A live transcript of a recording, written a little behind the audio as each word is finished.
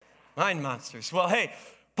Mind monsters. Well, hey,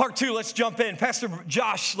 part 2, let's jump in. Pastor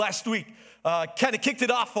Josh last week kind of kicked it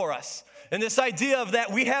off for us. And this idea of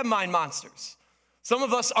that we have mind monsters. Some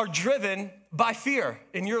of us are driven by fear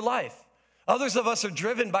in your life. Others of us are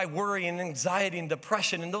driven by worry and anxiety and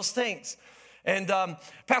depression and those things. And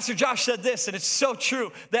Pastor Josh said this, and it's so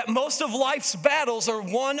true, that most of life's battles are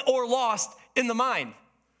won or lost in the mind.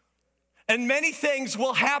 And many things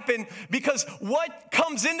will happen because what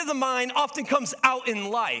comes into the mind often comes out in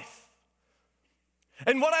life.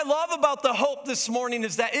 And what I love about the hope this morning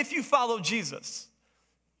is that if you follow Jesus,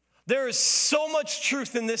 there is so much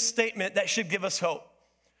truth in this statement that should give us hope.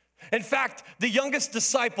 In fact, the youngest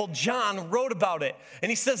disciple, John, wrote about it. And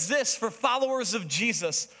he says this, for followers of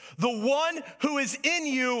Jesus, the one who is in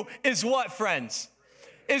you is what, friends?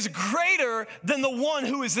 Is greater than the one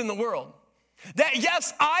who is in the world. That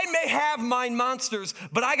yes, I may have mind monsters,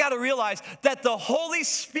 but I got to realize that the Holy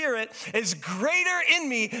Spirit is greater in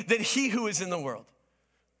me than he who is in the world.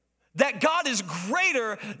 That God is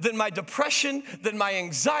greater than my depression, than my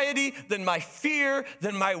anxiety, than my fear,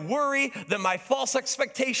 than my worry, than my false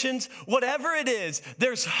expectations. Whatever it is,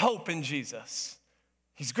 there's hope in Jesus.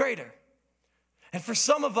 He's greater. And for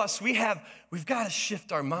some of us, we've got to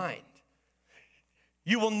shift our mind.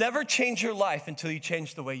 You will never change your life until you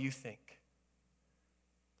change the way you think.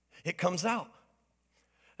 It comes out.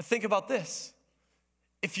 Think about this.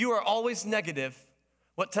 If you are always negative,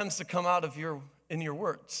 what tends to come out in your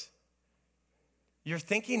words? You're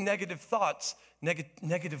thinking negative thoughts,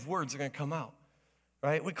 negative words are going to come out,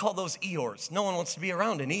 right? We call those Eeyores. No one wants to be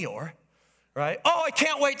around an Eeyore, right? Oh, I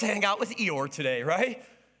can't wait to hang out with Eeyore today, right?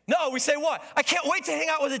 No, we say what? I can't wait to hang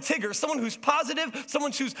out with a Tigger, someone who's positive,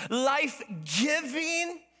 someone who's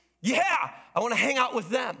life-giving. Yeah, I want to hang out with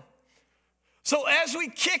them. So as we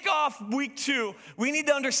kick off week 2, we need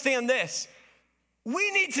to understand this.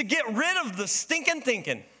 We need to get rid of the stinking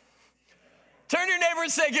thinking. Turn to your neighbor and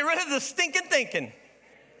say, get rid of the stinking thinking.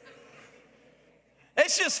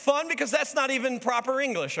 It's just fun because that's not even proper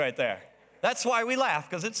English right there. That's why we laugh,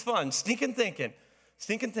 because it's fun. Stinking thinking.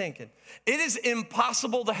 Stinking thinking. It is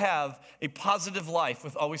impossible to have a positive life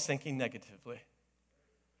with always thinking negatively.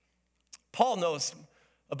 Paul knows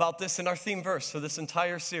about this in our theme verse for this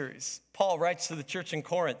entire series. Paul writes to the church in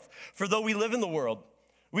Corinth, for though we live in the world,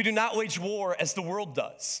 we do not wage war as the world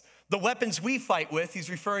does. The weapons we fight with, he's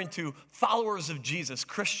referring to followers of Jesus,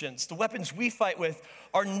 Christians. The weapons we fight with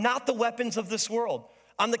are not the weapons of this world.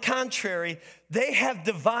 On the contrary, they have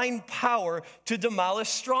divine power to demolish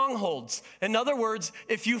strongholds. In other words,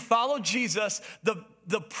 if you follow Jesus,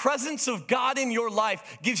 the presence of God in your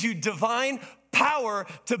life gives you divine power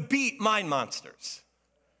to beat mind monsters.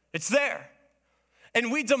 It's there. And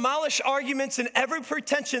we demolish arguments and every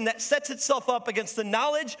pretension that sets itself up against the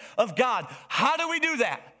knowledge of God. How do we do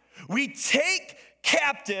that? We take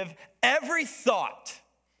captive every thought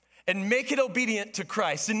and make it obedient to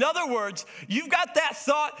Christ. In other words, you've got that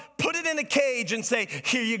thought, put it in a cage and say,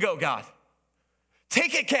 here you go, God.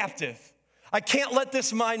 Take it captive. I can't let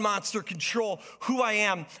this mind monster control who I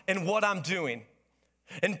am and what I'm doing.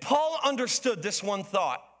 And Paul understood this one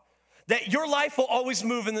thought, that your life will always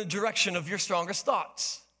move in the direction of your strongest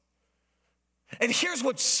thoughts. And here's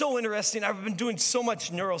what's so interesting. I've been doing so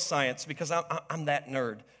much neuroscience because I'm that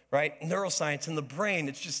nerd, right? Neuroscience and the brain,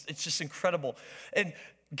 it's just incredible. And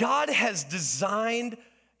God has designed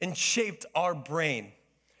and shaped our brain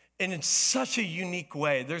in such a unique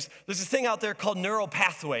way. There's a thing out there called neural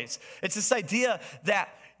pathways. It's this idea that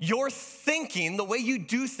your thinking, the way you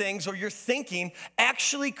do things or your thinking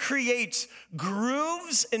actually creates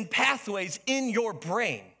grooves and pathways in your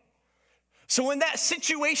brain. So when that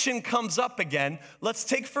situation comes up again, let's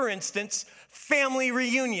take, for instance, family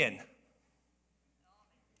reunion.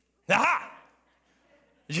 Aha!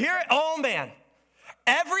 Did you hear it? Oh, man.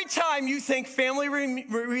 Every time you think family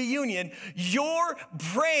reunion, your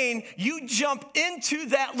brain, you jump into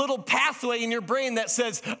that little pathway in your brain that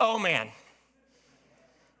says, oh, man.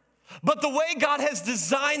 But the way God has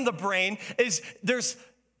designed the brain is there's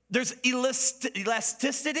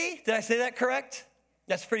elasticity. Did I say that correct?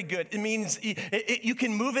 That's pretty good. It means you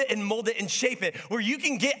can move it and mold it and shape it, where you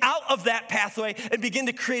can get out of that pathway and begin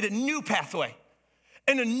to create a new pathway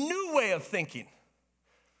and a new way of thinking.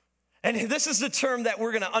 And this is the term that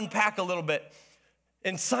we're going to unpack a little bit.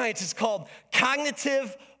 In science, it's called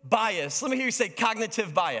cognitive bias. Let me hear you say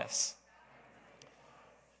cognitive bias.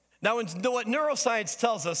 Now, what neuroscience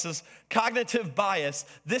tells us is cognitive bias,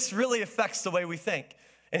 this really affects the way we think.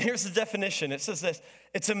 And here's the definition. It says this: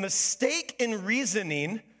 it's a mistake in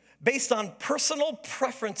reasoning based on personal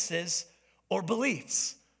preferences or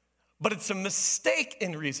beliefs. But it's a mistake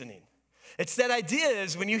in reasoning. It's that idea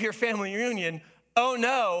is when you hear family reunion, oh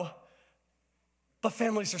no, but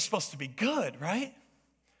families are supposed to be good, right?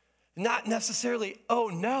 Not necessarily, oh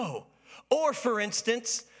no. Or for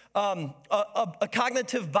instance, a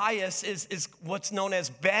cognitive bias is what's known as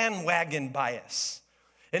bandwagon bias.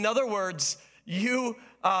 In other words,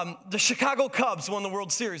 the Chicago Cubs won the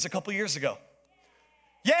World Series a couple years ago.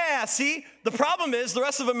 Yeah, see, the problem is the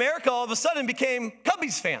rest of America all of a sudden became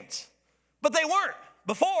Cubbies fans. But they weren't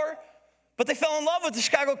before, but they fell in love with the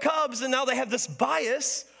Chicago Cubs, and now they have this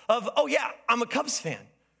bias of, oh yeah, I'm a Cubs fan.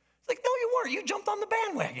 It's like, no, you weren't. You jumped on the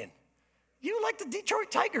bandwagon. You like the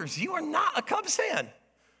Detroit Tigers. You are not a Cubs fan,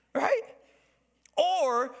 right?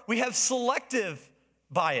 Or we have selective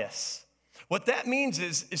bias. What that means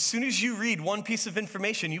is as soon as you read one piece of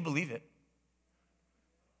information, you believe it.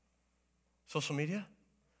 Social media?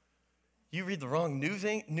 You read the wrong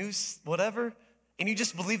news, whatever, and you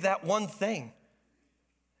just believe that one thing.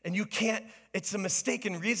 And you can't, it's a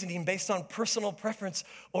mistaken reasoning based on personal preference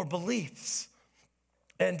or beliefs.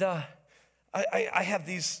 And I have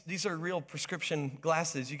these are real prescription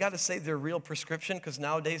glasses. You got to say they're real prescription because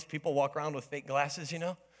nowadays people walk around with fake glasses, you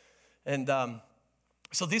know? And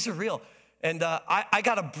so these are real. And I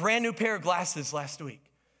got a brand new pair of glasses last week.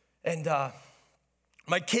 And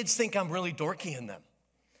my kids think I'm really dorky in them.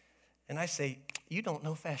 And I say, you don't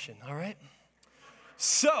know fashion, all right?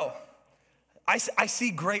 So I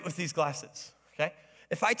see great with these glasses, okay?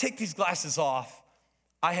 If I take these glasses off,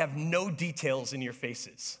 I have no details in your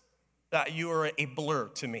faces. You are a blur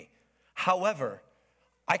to me. However,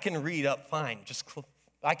 I can read up fine.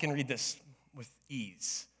 I can read this with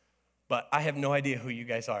ease. But I have no idea who you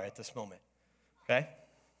guys are at this moment, okay?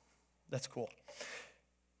 That's cool.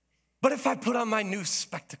 But if I put on my new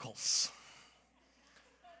spectacles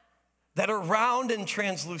that are round and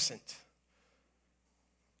translucent,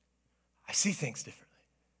 I see things differently.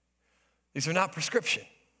 These are not prescription.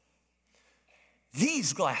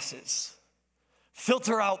 These glasses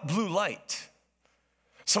filter out blue light.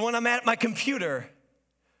 So when I'm at my computer,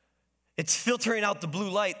 it's filtering out the blue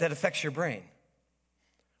light that affects your brain.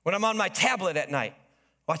 When I'm on my tablet at night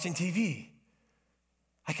watching TV,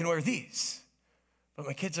 I can wear these. But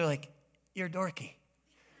my kids are like, you're dorky.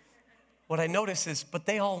 What I notice is, but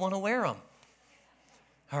they all want to wear them.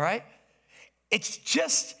 All right? It's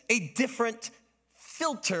just a different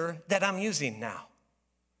filter that I'm using now.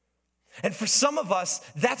 And for some of us,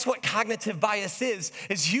 that's what cognitive bias is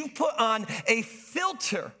you put on a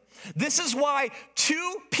filter. This is why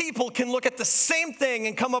two people can look at the same thing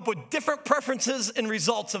and come up with different preferences and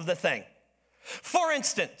results of the thing. For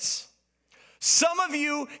instance, some of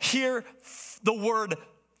you hear the word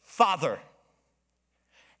father.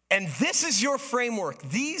 And this is your framework.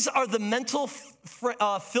 These are the mental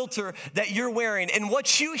filter that you're wearing. And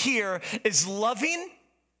what you hear is loving,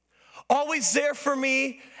 always there for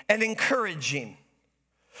me, and encouraging.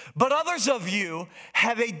 But others of you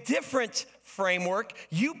have a different framework.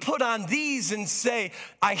 You put on these and say,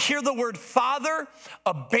 I hear the word father,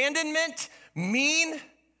 abandonment, mean,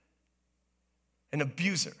 and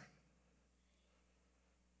abuser.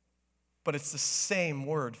 But it's the same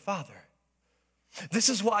word, father. This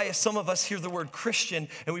is why some of us hear the word Christian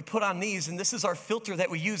and we put on these, and this is our filter that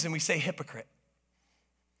we use, and we say hypocrite.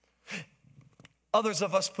 Others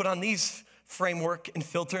of us put on these framework and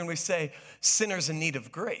filter and we say sinners in need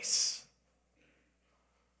of grace.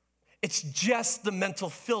 It's just the mental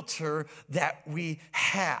filter that we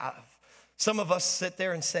have. Some of us sit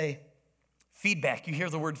there and say feedback. You hear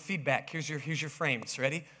the word feedback. Here's your frames.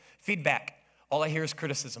 Ready? Feedback. All I hear is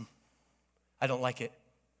criticism. I don't like it.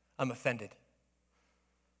 I'm offended.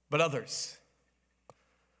 But others,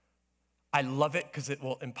 I love it because it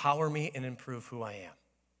will empower me and improve who I am.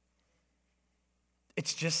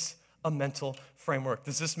 It's just a mental framework.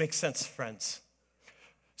 Does this make sense, friends?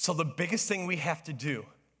 So the biggest thing we have to do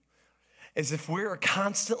is, if we're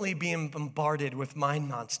constantly being bombarded with mind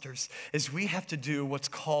monsters, is we have to do what's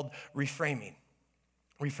called reframing.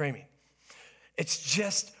 Reframing. It's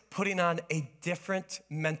just putting on a different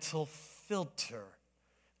mental filter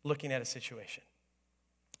looking at a situation.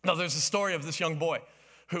 Now, there's a story of this young boy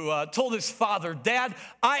who told his father, Dad,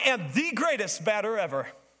 I am the greatest batter ever.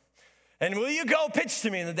 And will you go pitch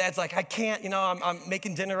to me? And the dad's like, I can't, I'm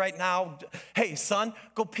making dinner right now. Hey, son,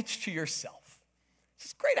 go pitch to yourself.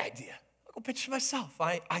 It's a great idea. I'll go pitch to myself.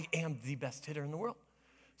 I am the best hitter in the world.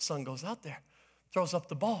 Son goes out there, throws up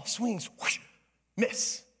the ball, swings, whoosh,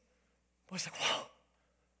 miss. Boy's like, whoa,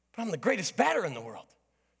 but I'm the greatest batter in the world.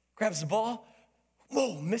 Grabs the ball,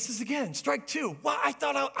 whoa, misses again. Strike two. Wow, I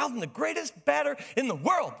thought I'm the greatest batter in the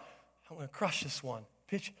world. I'm going to crush this one.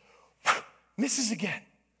 Pitch, misses again.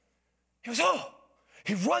 He goes, oh,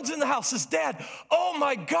 He runs in the house, says, Dad, oh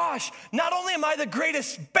my gosh, not only am I the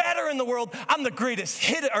greatest batter in the world, I'm the greatest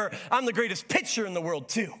hitter, or I'm the greatest pitcher in the world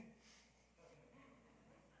too.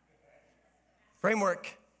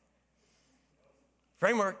 Framework.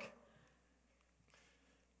 I want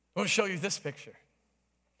to show you this picture.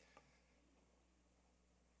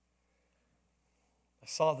 I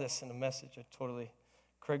saw this in a message.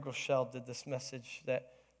 Craig Rochelle did this message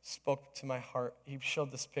that spoke to my heart. He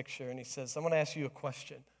showed this picture and he says, I'm going to ask you a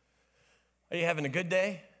question. Are you having a good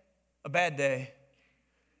day, a bad day,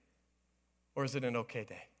 or is it an okay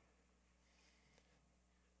day?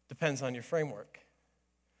 Depends on your framework.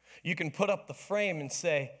 You can put up the frame and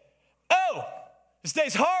say, oh, this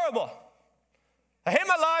day's horrible. I hate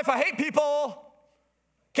my life. I hate people.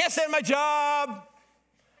 Can't stand my job.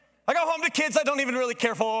 I go home to kids I don't even really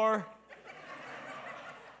care for.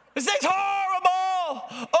 This day's horrible.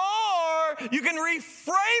 Or you can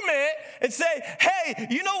reframe it and say, hey,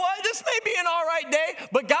 you know what? This may be an all right day,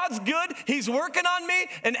 but God's good. He's working on me.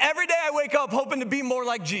 And every day I wake up hoping to be more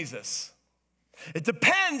like Jesus. It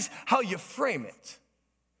depends how you frame it.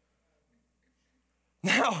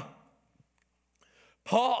 Now,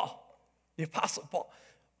 Paul, the Apostle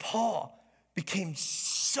Paul became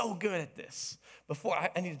so good at this. Before,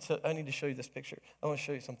 I need to show you this picture. I want to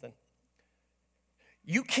show you something.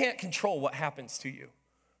 You can't control what happens to you.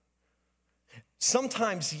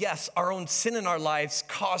 Sometimes, yes, our own sin in our lives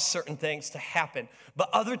cause certain things to happen. But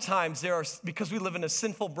other times, because we live in a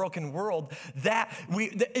sinful, broken world,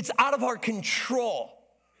 it's out of our control.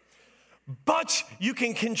 But you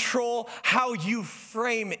can control how you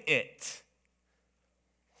frame it.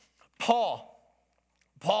 Paul,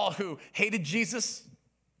 who hated Jesus,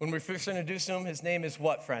 when we first introduced him, his name is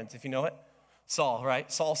what, friends, if you know it? Saul, right?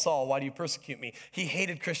 Saul, why do you persecute me? He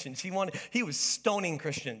hated Christians. He was stoning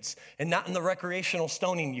Christians, and not in the recreational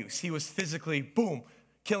stoning use. He was physically, boom,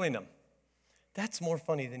 killing them. That's more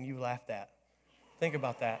funny than you laughed at. Think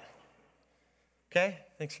about that. Okay?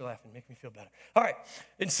 Thanks for laughing. Make me feel better. All right.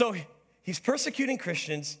 And so he's persecuting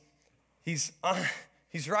Christians. He's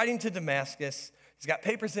riding to Damascus. He's got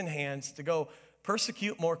papers in hands to go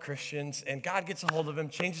persecute more Christians, and God gets a hold of him,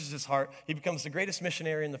 changes his heart. He becomes the greatest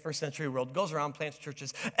missionary in the first century world, goes around, plants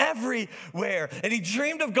churches everywhere, and he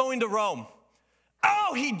dreamed of going to Rome.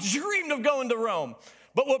 Oh, he dreamed of going to Rome.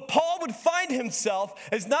 But what Paul would find himself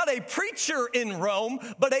is not a preacher in Rome,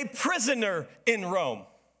 but a prisoner in Rome.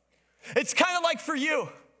 It's kind of like for you.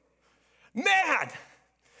 Man,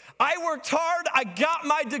 I worked hard, I got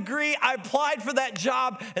my degree, I applied for that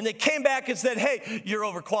job, and they came back and said, hey, you're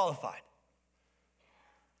overqualified.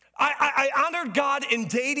 I honored God in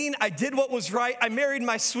dating. I did what was right. I married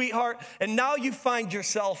my sweetheart. And now you find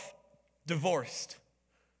yourself divorced.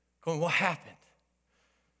 Going, what happened?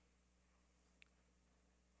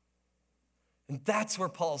 And that's where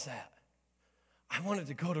Paul's at. I wanted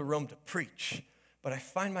to go to Rome to preach, but I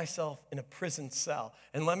find myself in a prison cell.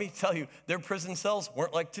 And let me tell you, their prison cells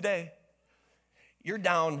weren't like today. You're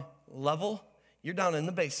down level. You're down in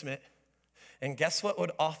the basement. And guess what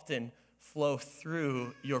would often flow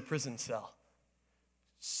through your prison cell?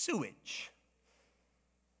 Sewage.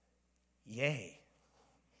 Yay.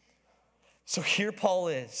 So here Paul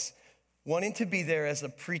is, wanting to be there as a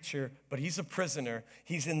preacher, but he's a prisoner.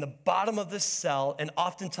 He's in the bottom of this cell, and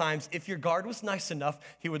oftentimes, if your guard was nice enough,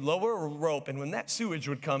 he would lower a rope, and when that sewage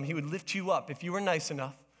would come, he would lift you up, if you were nice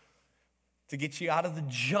enough, to get you out of the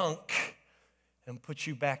junk and put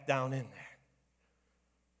you back down in there.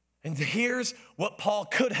 And here's what Paul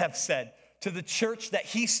could have said to the church that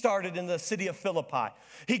he started in the city of Philippi.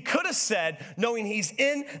 He could have said, knowing he's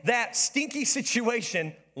in that stinky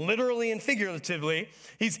situation, literally and figuratively,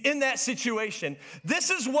 he's in that situation. This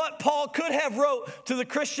is what Paul could have wrote to the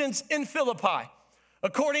Christians in Philippi,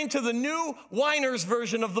 according to the New Winer's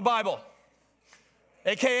version of the Bible,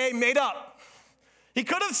 AKA made up. He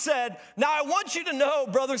could have said, now I want you to know,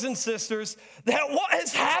 brothers and sisters, that what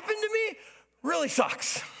has happened to me really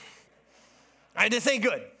sucks. This ain't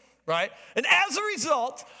good. Right? And as a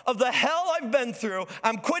result of the hell I've been through,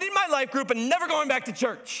 I'm quitting my life group and never going back to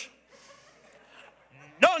church.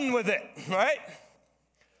 Done with it, right?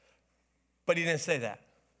 But he didn't say that.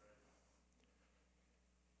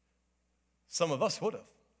 Some of us would have.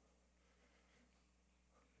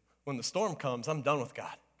 When the storm comes, I'm done with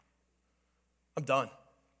God. I'm done.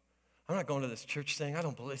 I'm not going to this church thing. I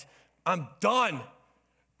don't believe. I'm done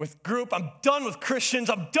with group. I'm done with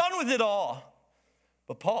Christians. I'm done with it all.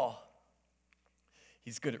 But Paul,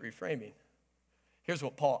 he's good at reframing. Here's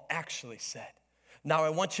what Paul actually said. Now I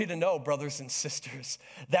want you to know, brothers and sisters,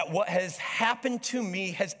 that what has happened to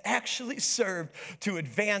me has actually served to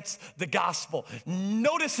advance the gospel.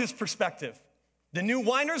 Notice his perspective. The New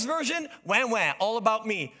Winer's version, wham, wham, all about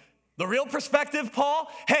me. The real perspective,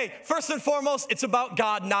 Paul, hey, first and foremost, it's about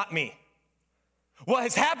God, not me. What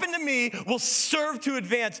has happened to me will serve to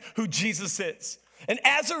advance who Jesus is. And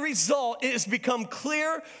as a result, it has become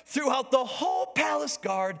clear throughout the whole palace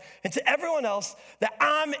guard and to everyone else that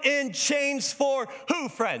I'm in chains for who,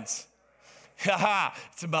 friends?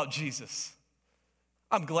 It's about Jesus.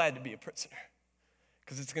 I'm glad to be a prisoner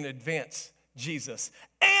because it's going to advance Jesus.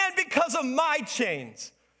 And because of my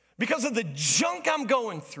chains, because of the junk I'm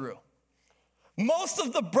going through, most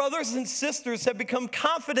of the brothers and sisters have become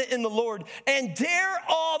confident in the Lord and dare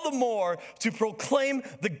all the more to proclaim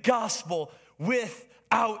the gospel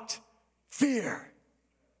without fear.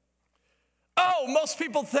 Oh, most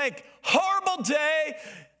people think, horrible day,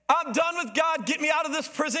 I'm done with God, get me out of this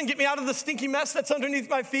prison, get me out of the stinky mess that's underneath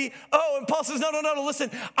my feet. Oh, and Paul says, no,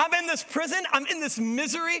 listen, I'm in this prison, I'm in this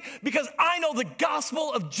misery because I know the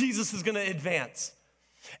gospel of Jesus is gonna advance.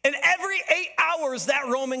 And every 8 hours, that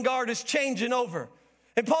Roman guard is changing over.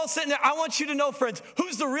 And Paul's sitting there, I want you to know, friends,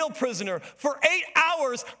 who's the real prisoner? For 8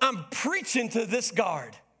 hours, I'm preaching to this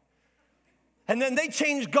guard. And then they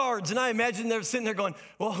change guards, and I imagine they're sitting there going,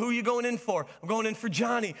 well, who are you going in for? I'm going in for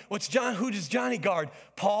Johnny. Who does Johnny guard?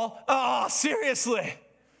 Paul? Oh, seriously?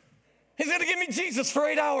 He's gonna give me Jesus for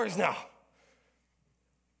 8 hours now.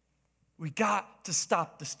 We got to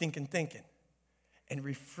stop the stinking thinking and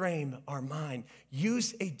reframe our mind.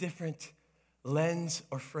 Use a different lens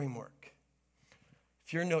or framework.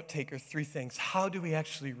 If you're a note taker, 3 things. How do we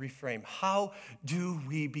actually reframe? How do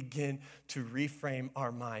we begin to reframe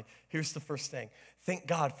our mind? Here's the first thing. Thank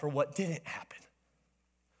God for what didn't happen.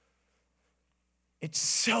 It's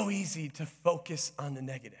so easy to focus on the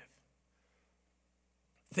negative.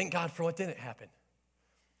 Thank God for what didn't happen.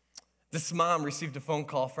 This mom received a phone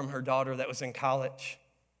call from her daughter that was in college.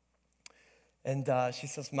 And she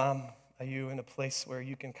says, Mom, are you in a place where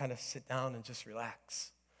you can kind of sit down and just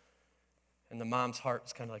relax? And the mom's heart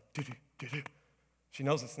is kind of like, do-do. She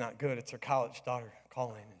knows it's not good. It's her college daughter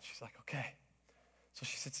calling. And she's like, okay. So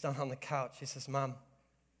she sits down on the couch. She says, Mom,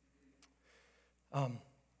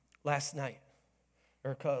 last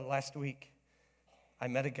week, I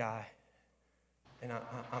met a guy, and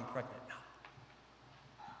I'm pregnant now.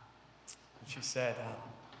 And she said,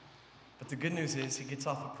 but the good news is he gets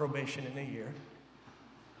off of probation in a year.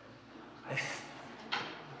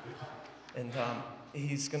 And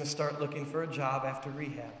he's going to start looking for a job after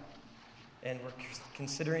rehab. And we're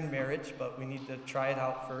considering marriage, but we need to try it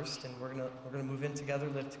out first. And we're gonna move in together,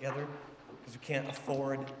 live together, because we can't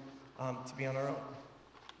afford to be on our own.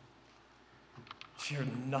 She heard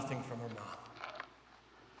nothing from her mom.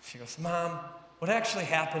 She goes, Mom, what actually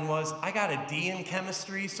happened was I got a D in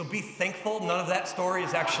chemistry, so be thankful none of that story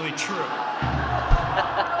is actually true.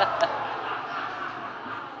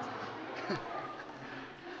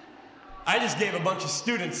 I just gave a bunch of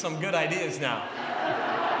students some good ideas now.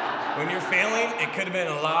 When you're failing, it could have been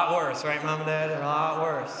a lot worse, right, Mom and Dad? A lot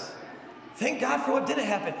worse. Thank God for what didn't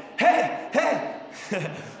happen. Hey!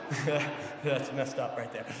 That's messed up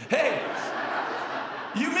right there. Hey,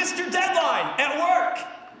 you missed your deadline at work.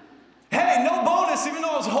 Hey, no bonus, even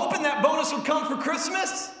though I was hoping that bonus would come for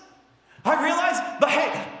Christmas. I realized, but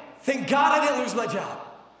hey, thank God I didn't lose my job.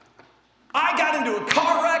 I got into a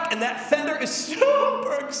car wreck, and that fender is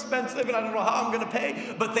super expensive, and I don't know how I'm going to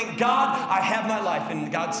pay, but thank God I have my life, and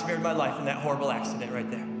God spared my life in that horrible accident right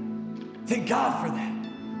there. Thank God for that.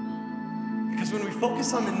 Because when we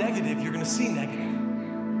focus on the negative, you're going to see negative.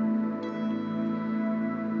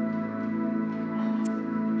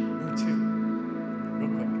 Number 2, real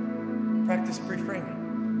quick, practice reframing.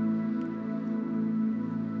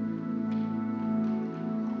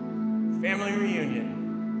 Family reunion.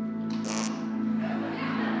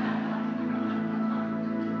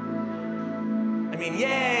 I mean,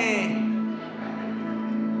 yay!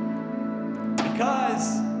 Because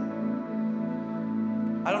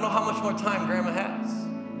I don't know how much more time Grandma has.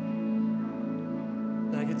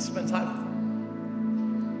 And I get to spend time with her.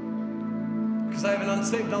 Because I have an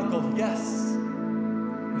unsaved uncle, yes.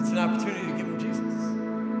 It's an opportunity to give him Jesus.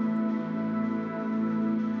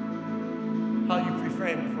 How you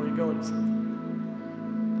reframe before you go into something.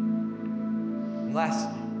 And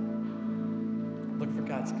lastly, look for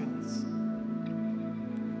God's goodness.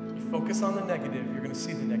 Focus on the negative, you're going to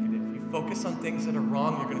see the negative. You focus on things that are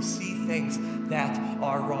wrong, you're going to see things that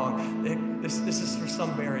are wrong. This is for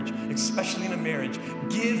some marriage, especially in a marriage.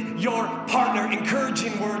 Give your partner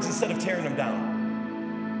encouraging words instead of tearing them down.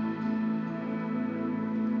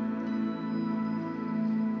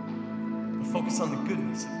 But focus on the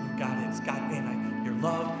goodness of who God is. God, man, your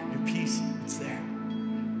love, your peace, it's there.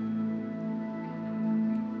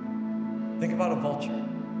 Think about a vulture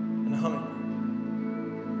and a hummingbird.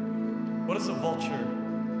 What does a vulture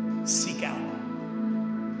seek out?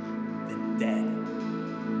 The dead,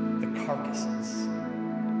 the carcasses.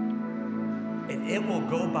 And it will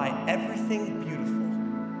go by everything beautiful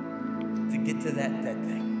to get to that dead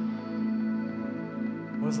thing.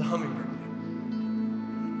 What does the hummingbird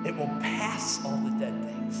do? It will pass all the dead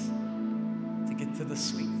things to get to the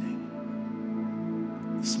sweet thing.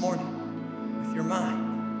 This morning, with your mind,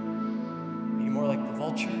 are you more like the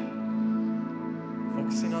vulture,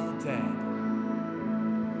 focusing on the dead?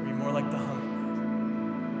 Or are you more like the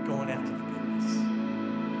hummingbird, going after the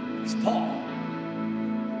goodness? There's Paul.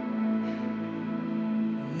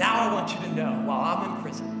 Now I want you to know, while I'm in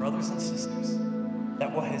prison, brothers and sisters,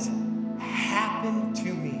 that what has happened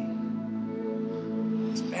to me,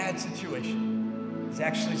 this bad situation, has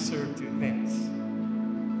actually served to advance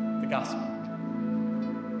the gospel.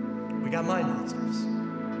 We got mind monsters.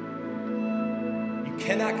 You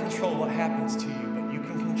cannot control what happens to you, but you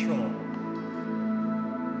can control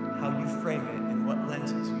how you frame it and what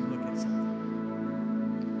lenses you look at something.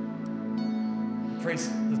 Praise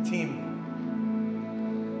the team.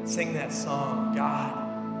 Sing that song, God,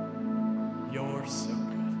 you're so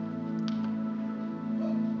good.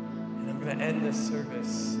 And I'm going to end this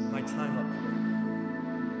service, my time up here,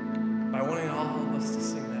 by wanting all of us to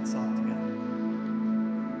sing that song together.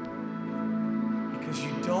 Because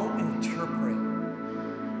you don't interpret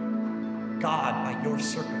God by your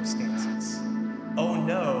circumstances. Oh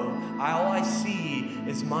no, all I see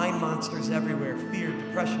is mind monsters everywhere, fear,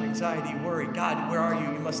 depression, anxiety, worry. God, where are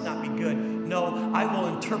you? You must not be good. No, I will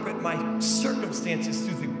interpret my circumstances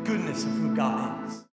through the goodness of who God is.